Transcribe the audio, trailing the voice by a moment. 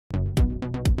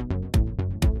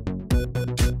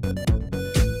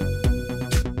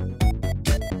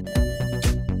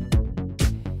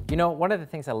know, one of the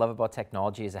things I love about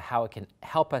technology is how it can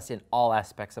help us in all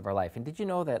aspects of our life. And did you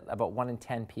know that about 1 in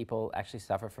 10 people actually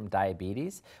suffer from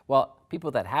diabetes? Well, people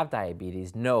that have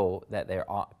diabetes know that they're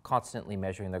constantly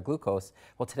measuring their glucose.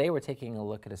 Well, today we're taking a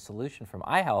look at a solution from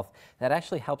iHealth that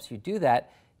actually helps you do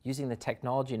that using the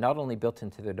technology not only built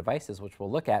into their devices, which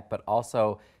we'll look at, but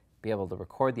also be able to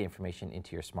record the information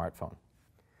into your smartphone.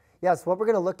 Yes, what we're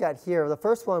going to look at here, the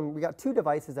first one, we got 2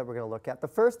 devices that we're going to look at. The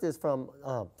first is from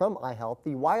iHealth,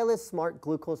 the wireless smart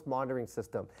glucose monitoring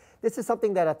system. This is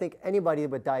something that I think anybody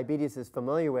with diabetes is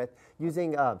familiar with,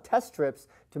 using test strips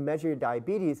to measure your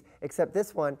diabetes, except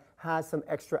this one has some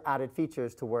extra added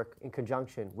features to work in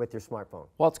conjunction with your smartphone.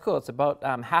 Well, it's cool. It's about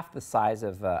half the size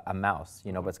of a mouse,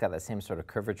 you know, but it's got that same sort of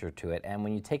curvature to it. And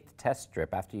when you take the test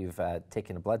strip after you've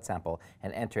taken a blood sample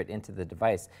and enter it into the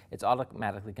device, it's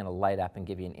automatically going to light up and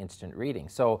give you an instant reading.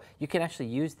 So you can actually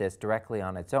use this directly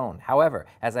on its own. However,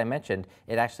 as I mentioned,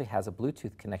 it actually has a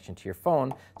Bluetooth connection to your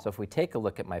phone. So if we take a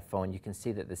look at my phone, you can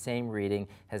see that the same reading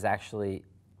has actually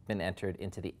been entered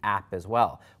into the app as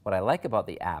well. What I like about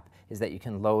the app is that you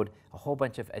can load a whole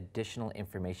bunch of additional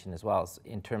information as well,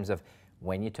 in terms of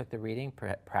when you took the reading,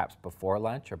 perhaps before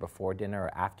lunch or before dinner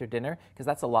or after dinner, because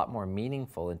that's a lot more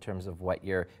meaningful in terms of what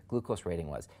your glucose rating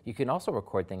was. You can also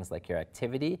record things like your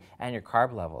activity and your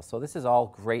carb levels. So this is all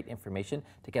great information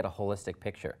to get a holistic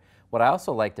picture. What I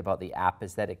also liked about the app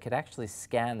is that it could actually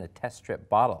scan the test strip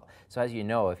bottle. So as you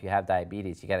know, if you have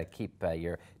diabetes, you got to keep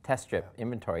your test strip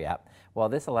inventory up. Well,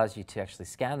 this allows you to actually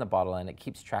scan the bottle, and it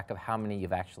keeps track of how many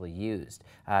you've actually used.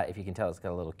 If you can tell, it's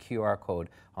got a little QR code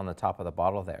on the top of the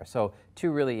bottle there. So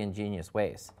 2 really ingenious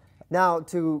ways. Now,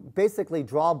 to basically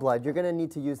draw blood, you're going to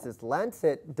need to use this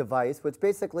Lancet device, which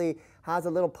basically has a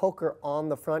little poker on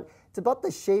the front. It's about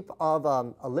the shape of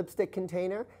a lipstick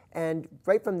container, and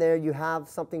right from there you have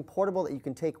something portable that you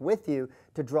can take with you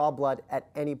to draw blood at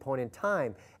any point in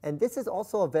time. And this is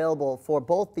also available for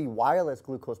both the wireless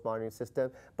glucose monitoring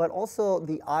system, but also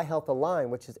the iHealth Align,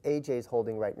 which is AJ's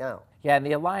holding right now. Yeah, and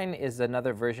the Align is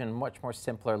another version, much more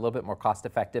simpler, a little bit more cost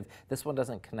effective. This one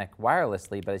doesn't connect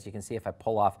wirelessly, but as you can see, if I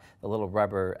pull off the little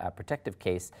rubber protective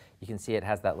case, you can see it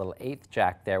has that little 8th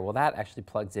jack there. Well, that actually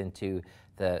plugs into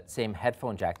the same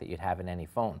headphone jack that you'd have in any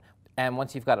phone. And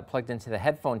once you've got it plugged into the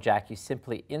headphone jack, you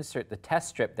simply insert the test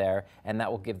strip there, and that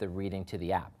will give the reading to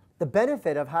the app. The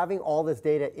benefit of having all this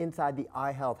data inside the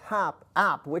iHealth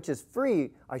app, which is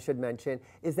free, I should mention,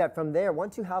 is that from there,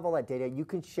 once you have all that data, you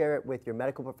can share it with your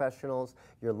medical professionals,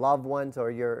 your loved ones, or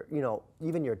your,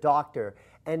 even your doctor,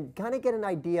 and kind of get an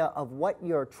idea of what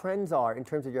your trends are in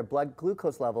terms of your blood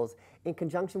glucose levels in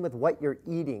conjunction with what you're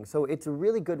eating. So it's a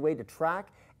really good way to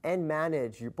track and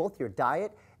manage both your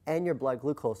diet and your blood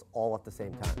glucose all at the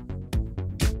same time.